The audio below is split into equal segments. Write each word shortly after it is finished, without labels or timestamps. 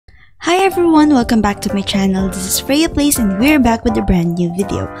Hi everyone, welcome back to my channel. This is Freya Plays and we're back with a brand new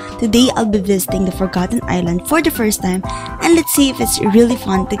video. Today I'll be visiting the Forgotten Island for the first time and let's see if it's really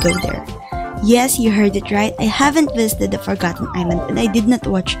fun to go there. Yes, you heard it right, I haven't visited the Forgotten Island and I did not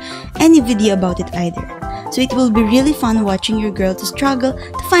watch any video about it either. So it will be really fun watching your girl to struggle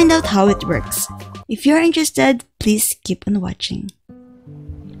to find out how it works. If you're interested, please keep on watching.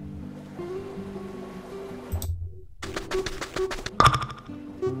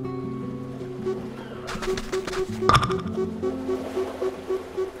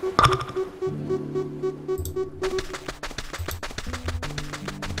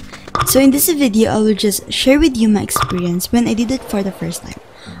 So in this video, I will just share with you my experience when I did it for the first time.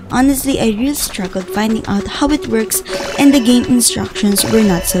 Honestly, I really struggled finding out how it works and the game instructions were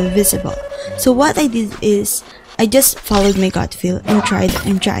not so visible. So what I did is, I just followed my gut feel and tried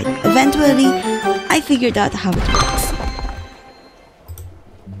and tried. Eventually, I figured out how it works.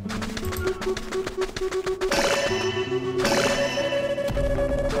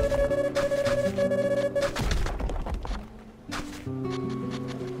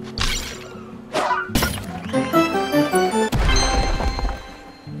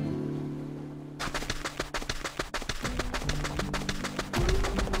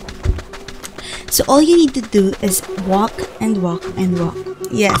 So all you need to do is walk and walk and walk.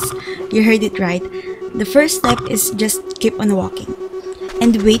 Yes, you heard it right. The first step is just keep on walking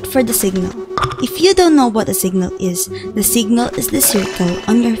and wait for the signal. If you don't know what a signal is, the signal is the circle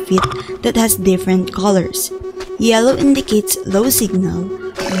on your feet that has different colors. Yellow indicates low signal,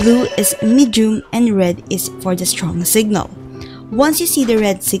 blue is medium, and red is for the strong signal. Once you see the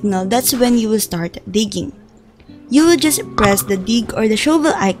red signal, that's when you will start digging. You will just press the dig or the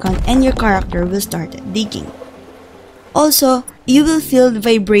shovel icon and your character will start digging. Also, you will feel the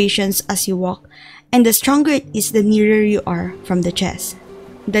vibrations as you walk, and the stronger it is, the nearer you are from the chest.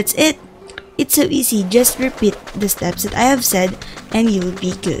 That's it! It's so easy, just repeat the steps that I have said and you will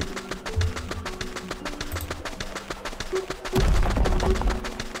be good.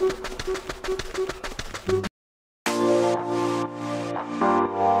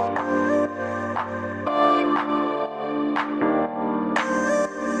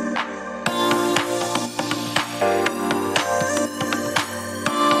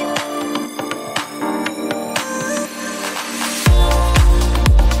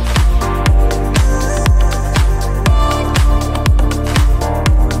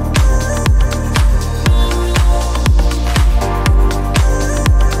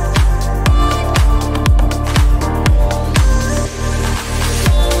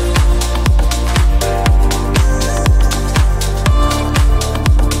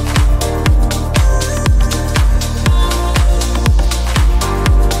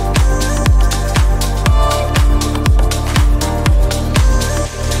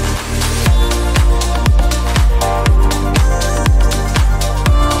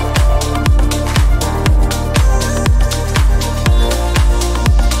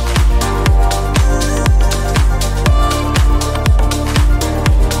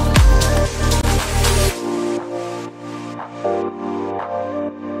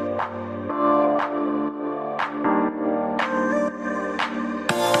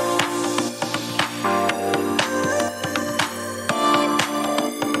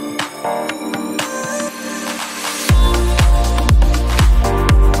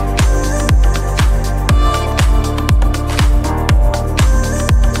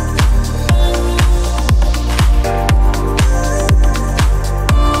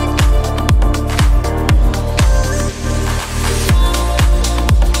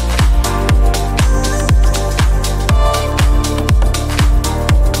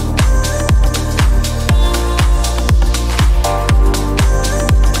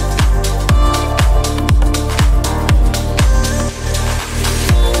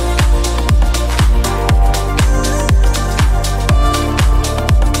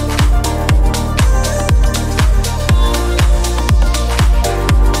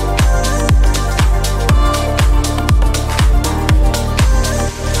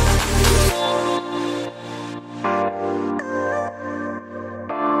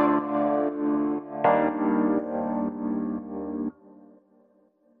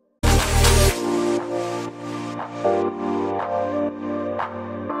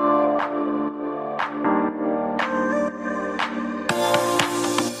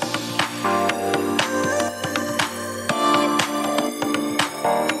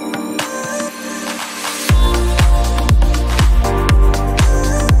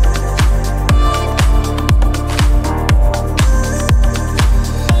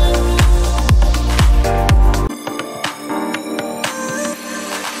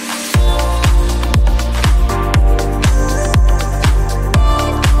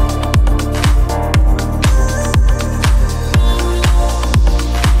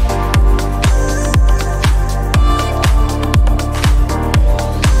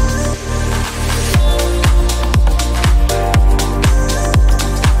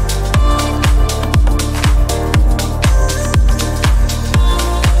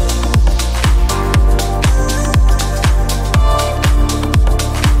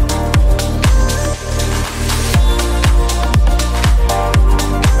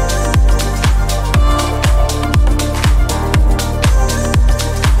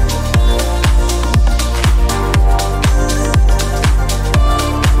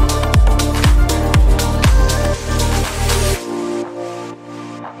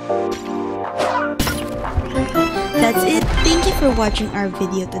 watching our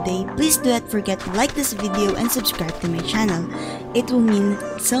video today. Please do not forget to like this video and subscribe to my channel. It will mean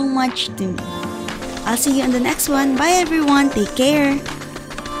so much to me. I'll see you in the next one. Bye everyone. Take care.